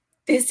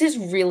 this is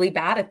really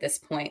bad at this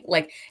point.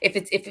 Like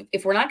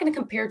if we're not going to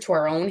compare to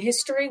our own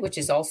history, which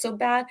is also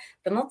bad,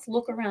 then let's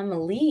look around the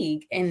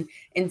league and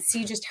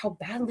see just how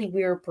badly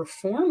we're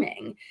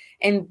performing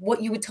and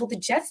what you would tell the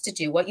Jets to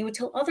do, what you would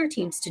tell other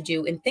teams to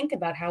do, and think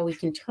about how we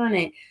can turn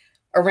it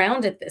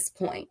around at this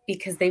point,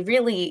 because they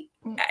really,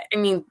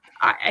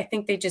 I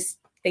think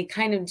they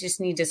kind of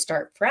just need to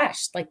start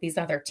fresh, like these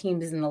other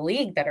teams in the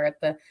league that are at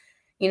the,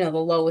 the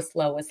lowest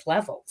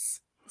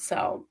levels.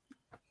 So.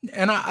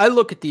 And I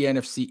look at the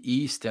NFC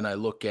East and I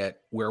look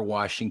at where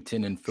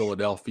Washington and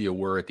Philadelphia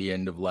were at the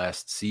end of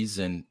last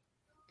season.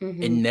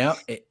 Mm-hmm. And now,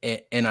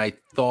 and I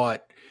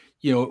thought,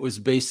 it was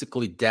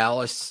basically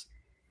Dallas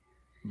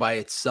by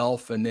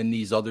itself. And then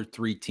these other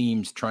three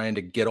teams trying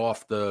to get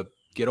off the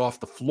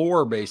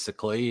floor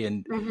basically.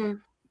 And, mm-hmm.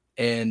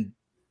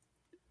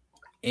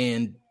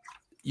 and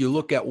you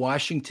look at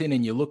Washington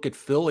and you look at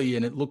Philly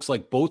and it looks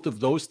like both of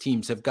those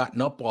teams have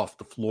gotten up off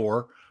the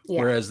floor.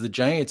 Yeah. Whereas the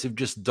Giants have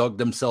just dug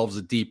themselves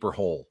a deeper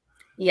hole.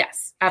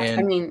 Yes.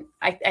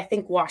 I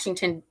think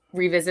Washington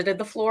revisited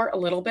the floor a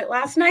little bit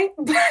last night,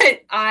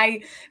 but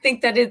I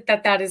think that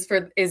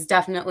is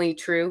definitely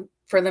true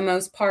for the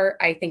most part.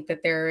 I think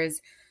that there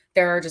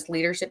are just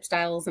leadership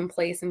styles in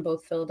place in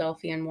both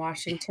Philadelphia and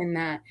Washington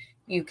that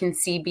you can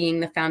see being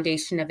the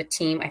foundation of a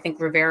team. I think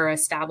Rivera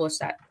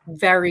established that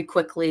very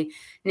quickly.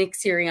 Nick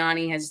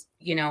Sirianni has,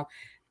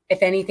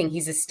 if anything,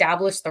 he's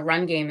established the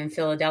run game in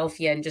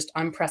Philadelphia in just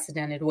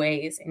unprecedented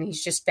ways. And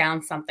he's just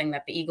found something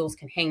that the Eagles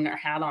can hang their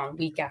hat on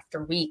week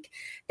after week.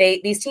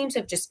 These teams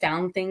have just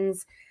found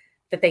things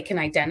that they can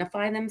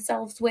identify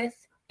themselves with,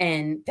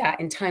 and that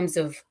in times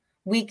of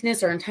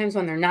weakness or in times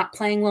when they're not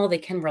playing well, they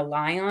can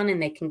rely on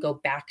and they can go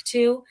back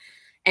to.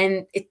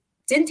 And it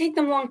didn't take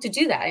them long to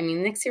do that. I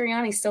mean, Nick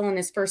Sirianni's still in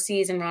his first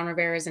season, Ron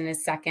Rivera's in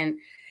his second.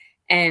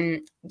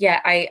 And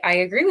yeah, I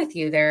agree with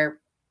you there.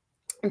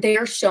 They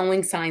are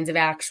showing signs of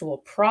actual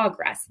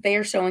progress. They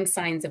are showing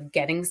signs of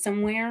getting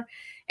somewhere.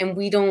 And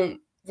we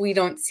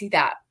don't see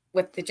that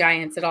with the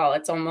Giants at all.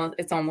 It's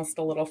almost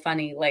a little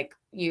funny. Like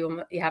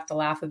you have to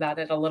laugh about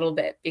it a little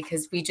bit,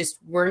 because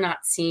we're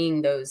not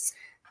seeing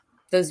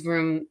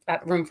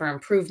that room for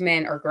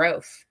improvement or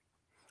growth.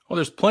 Well,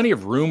 there's plenty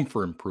of room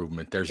for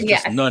improvement. There's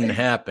just none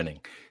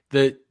happening.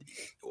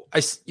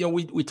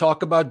 We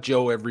talk about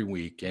Joe every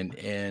week,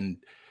 and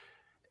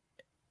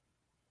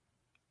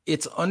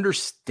it's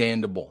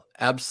understandable,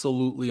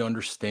 absolutely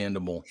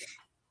understandable,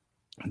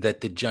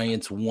 that the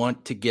Giants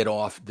want to get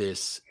off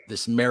this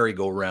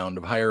merry-go-round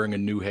of hiring a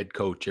new head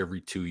coach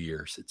every 2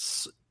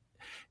 years.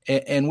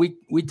 And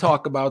we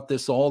talk about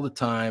this all the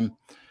time,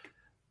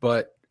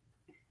 but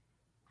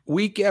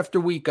week after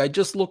week, I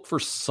just look for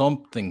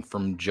something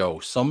from Joe,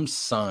 some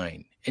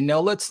sign. And now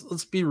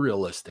let's be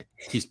realistic.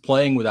 He's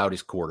playing without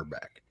his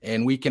quarterback,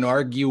 and we can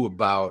argue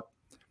about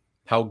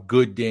how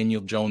good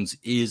Daniel Jones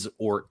is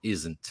or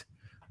isn't.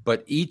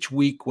 But each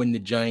week when the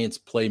Giants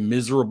play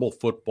miserable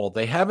football,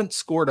 they haven't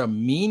scored a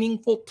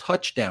meaningful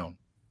touchdown.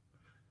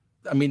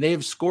 I mean, they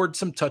have scored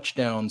some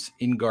touchdowns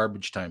in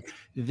garbage time.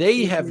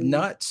 They have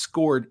not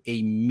scored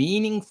a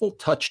meaningful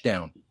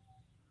touchdown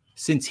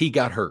since he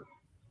got hurt.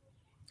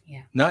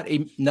 Yeah.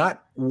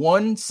 Not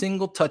one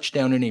single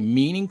touchdown in a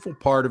meaningful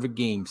part of a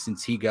game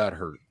since he got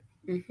hurt.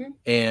 Mm-hmm.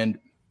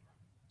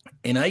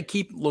 And I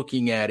keep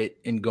looking at it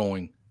and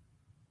going,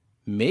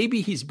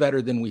 maybe he's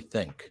better than we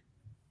think.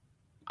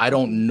 I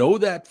don't know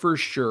that for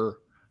sure,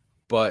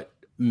 but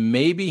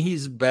maybe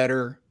he's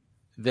better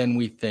than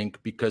we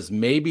think, because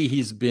maybe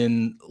he's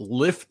been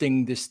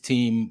lifting this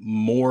team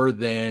more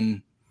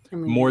than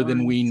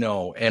we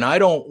know. And I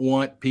don't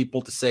want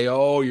people to say,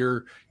 "Oh,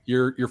 you're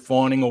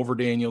fawning over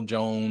Daniel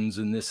Jones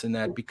and this and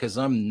that," because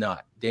I'm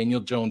not.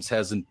 Daniel Jones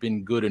hasn't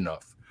been good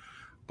enough.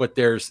 but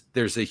there's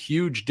a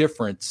huge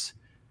difference,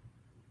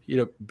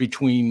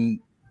 between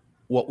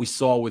what we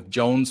saw with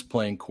Jones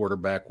playing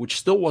quarterback, which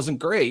still wasn't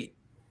great,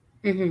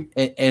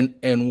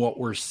 and what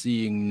we're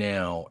seeing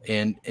now.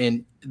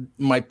 And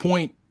my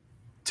point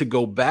to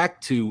go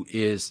back to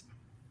is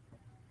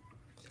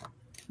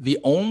the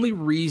only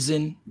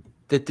reason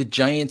that the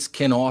Giants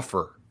can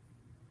offer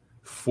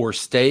for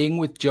staying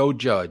with Joe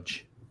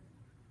Judge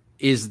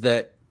is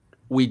that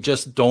we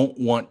just don't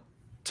want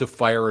to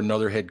fire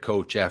another head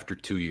coach after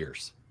 2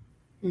 years.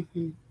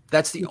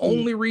 That's the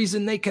only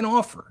reason they can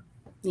offer.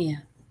 Yeah.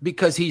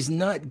 Because he's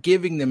not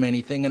giving them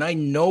anything. And I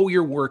know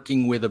you're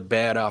working with a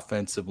bad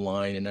offensive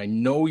line, and I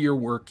know you're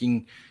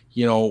working,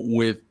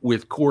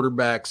 with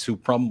quarterbacks who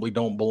probably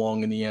don't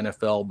belong in the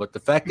NFL. But the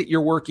fact that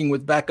you're working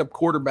with backup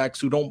quarterbacks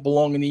who don't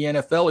belong in the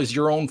NFL is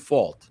your own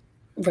fault.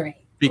 Right.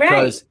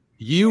 Because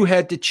you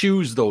had to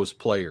choose those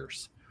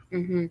players.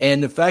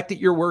 And the fact that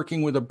you're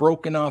working with a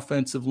broken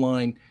offensive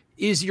line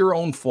is your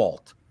own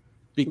fault,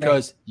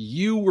 because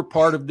you were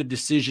part of the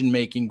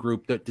decision-making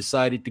group that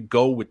decided to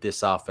go with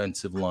this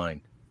offensive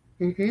line.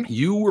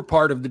 You were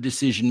part of the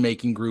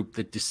decision-making group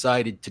that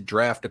decided to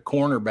draft a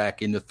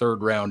cornerback in the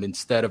 3rd round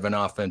instead of an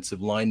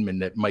offensive lineman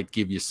that might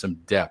give you some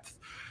depth.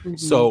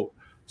 So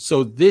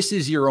this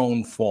is your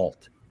own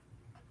fault.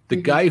 The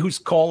guy who's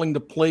calling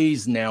the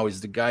plays now is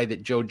the guy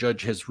that Joe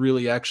Judge has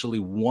really actually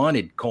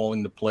wanted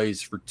calling the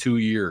plays for 2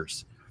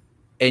 years.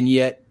 And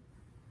yet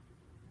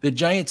the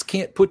Giants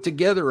can't put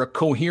together a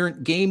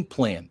coherent game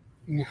plan.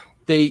 No.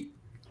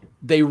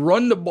 They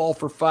run the ball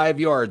for 5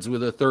 yards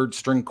with a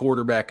 3rd-string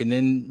quarterback, and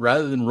then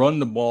rather than run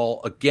the ball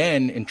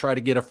again and try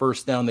to get a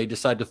first down, they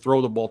decide to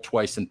throw the ball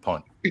twice and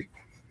punt.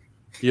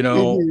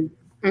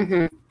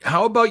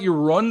 How about you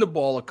run the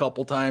ball a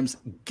couple times,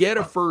 get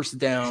a first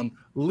down,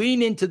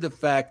 lean into the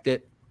fact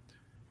that,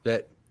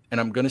 and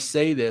I'm going to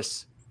say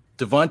this,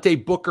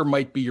 Devontae Booker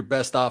might be your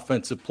best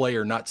offensive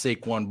player, not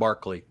Saquon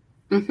Barkley.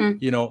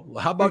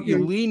 How about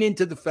you lean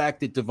into the fact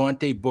that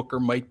Devontae Booker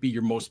might be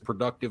your most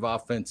productive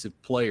offensive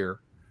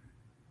player,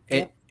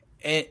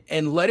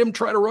 and let him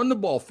try to run the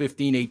ball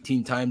 15,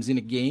 18 times in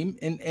a game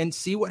and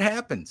see what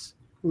happens.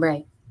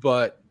 Right.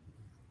 But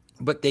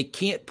they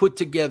can't put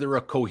together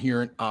a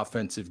coherent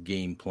offensive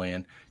game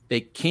plan.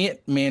 They can't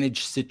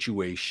manage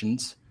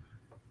situations.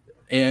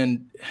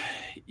 And,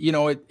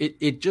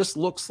 it just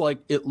looks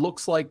like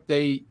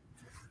they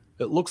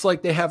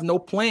have no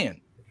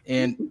plan.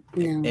 And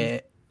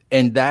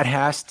that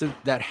has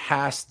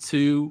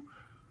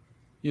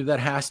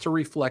to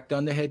reflect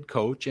on the head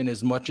coach. And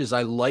as much as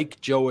I like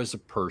Joe as a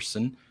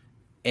person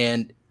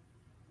and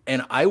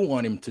I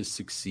want him to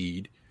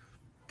succeed,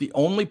 the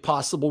only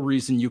possible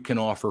reason you can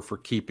offer for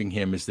keeping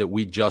him is that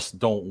we just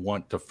don't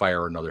want to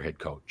fire another head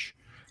coach.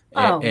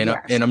 And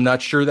I'm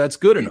not sure that's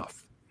good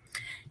enough.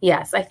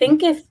 Yes. I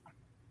think if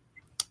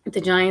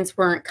the Giants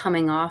weren't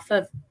coming off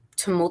of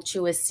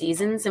tumultuous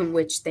seasons in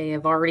which they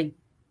have already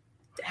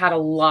had a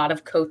lot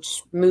of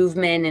coach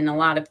movement and a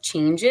lot of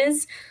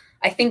changes,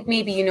 I think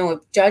maybe,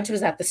 if Judge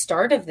was at the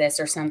start of this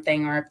or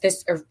something, or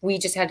if we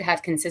just had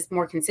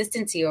more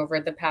consistency over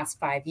the past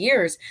 5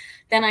 years,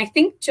 then I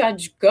think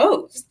Judge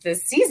goes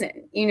this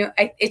season.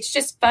 It's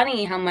just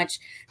funny how much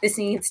this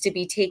needs to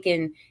be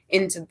taken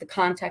into the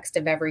context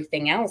of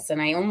everything else.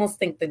 And I almost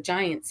think the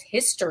Giants'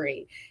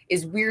 history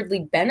is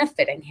weirdly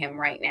benefiting him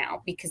right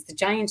now, because the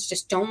Giants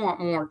just don't want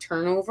more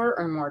turnover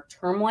or more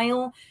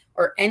turmoil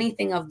or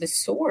anything of the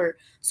sort.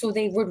 So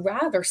they would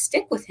rather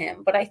stick with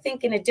him. But I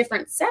think in a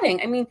different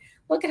setting, I mean,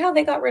 look at how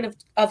they got rid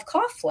of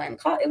Coughlin.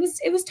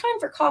 It was time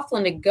for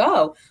Coughlin to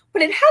go,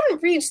 but it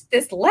hadn't reached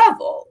this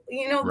level.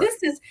 Right.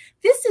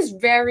 This is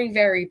very,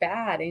 very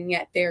bad. And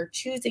yet they're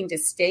choosing to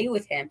stay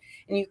with him.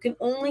 And you can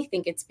only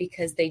think it's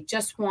because they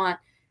just want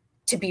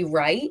to be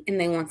right and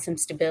they want some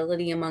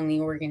stability among the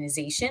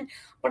organization.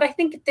 But I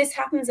think if this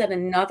happens at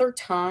another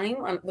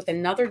time with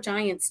another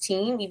Giants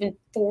team, even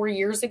 4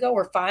 years ago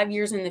or 5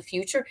 years in the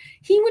future,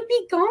 he would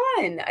be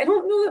gone. I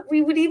don't know that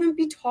we would even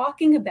be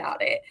talking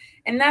about it.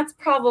 And that's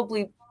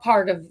probably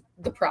part of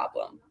the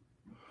problem.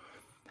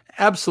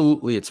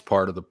 Absolutely, it's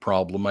part of the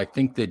problem. I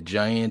think the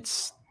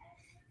Giants,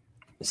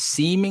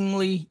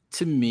 seemingly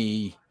to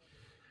me,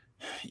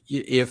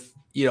 if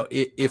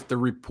the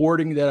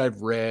reporting that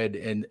I've read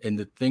and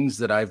the things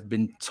that I've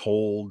been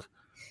told,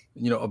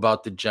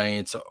 about the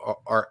Giants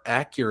are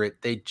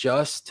accurate, they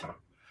just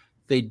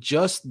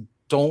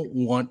don't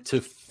want to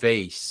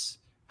face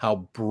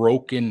how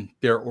broken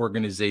their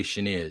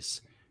organization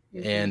is.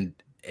 And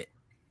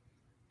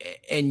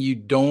you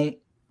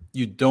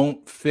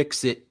don't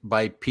fix it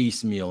by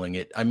piecemealing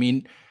it. I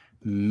mean,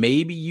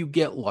 maybe you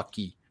get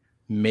lucky.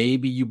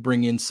 Maybe you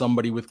bring in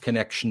somebody with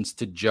connections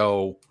to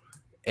Joe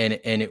and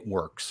it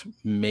works.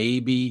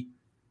 Maybe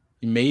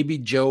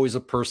Joe is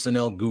a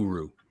personnel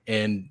guru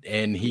and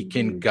he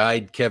can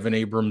guide Kevin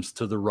Abrams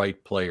to the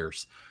right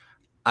players.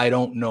 I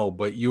don't know,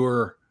 but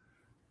you're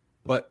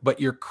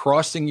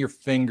crossing your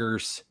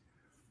fingers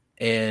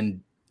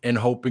and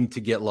hoping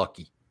to get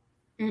lucky.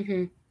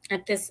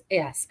 At this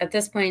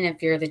point,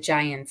 if you're the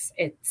Giants,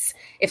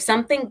 if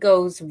something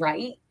goes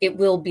right, it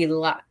will be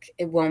luck.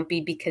 It won't be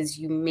because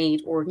you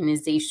made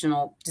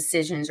organizational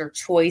decisions or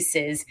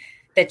choices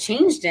that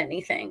changed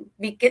anything,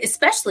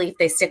 especially if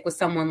they stick with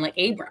someone like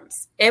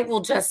Abrams. It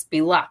will just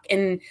be luck.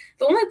 And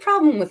the only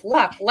problem with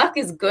luck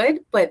is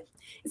good, but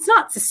it's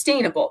not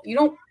sustainable. You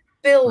don't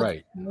build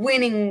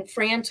winning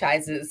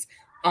franchises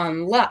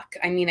on luck.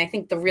 I mean, I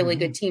think the really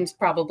good teams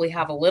probably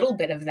have a little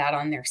bit of that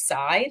on their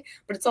side,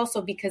 but it's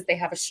also because they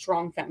have a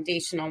strong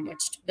foundation on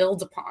which to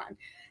build upon.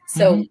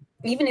 So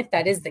even if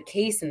that is the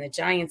case and the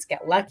Giants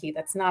get lucky,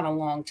 that's not a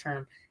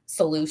long-term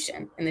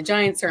solution. And the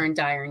Giants are in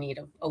dire need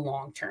of a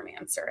long-term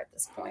answer at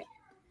this point.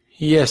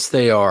 Yes,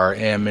 they are,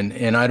 Em.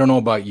 And I don't know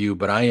about you,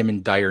 but I am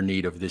in dire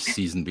need of this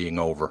season being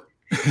over.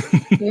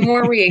 2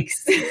 more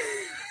weeks.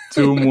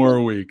 2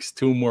 more weeks.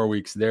 2 more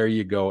weeks. There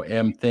you go.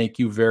 Em, thank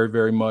you very,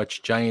 very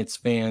much. Giants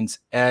fans,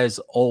 as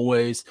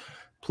always,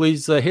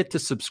 please hit the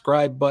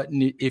subscribe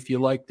button if you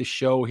like the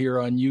show here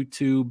on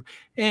YouTube.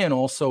 And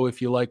also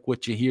if you like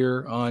what you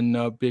hear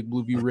on Big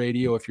Blue View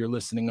Radio, if you're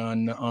listening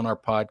on our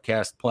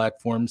podcast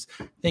platforms.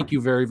 Thank you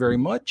very, very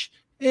much.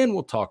 And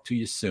we'll talk to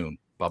you soon.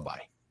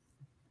 Bye-bye.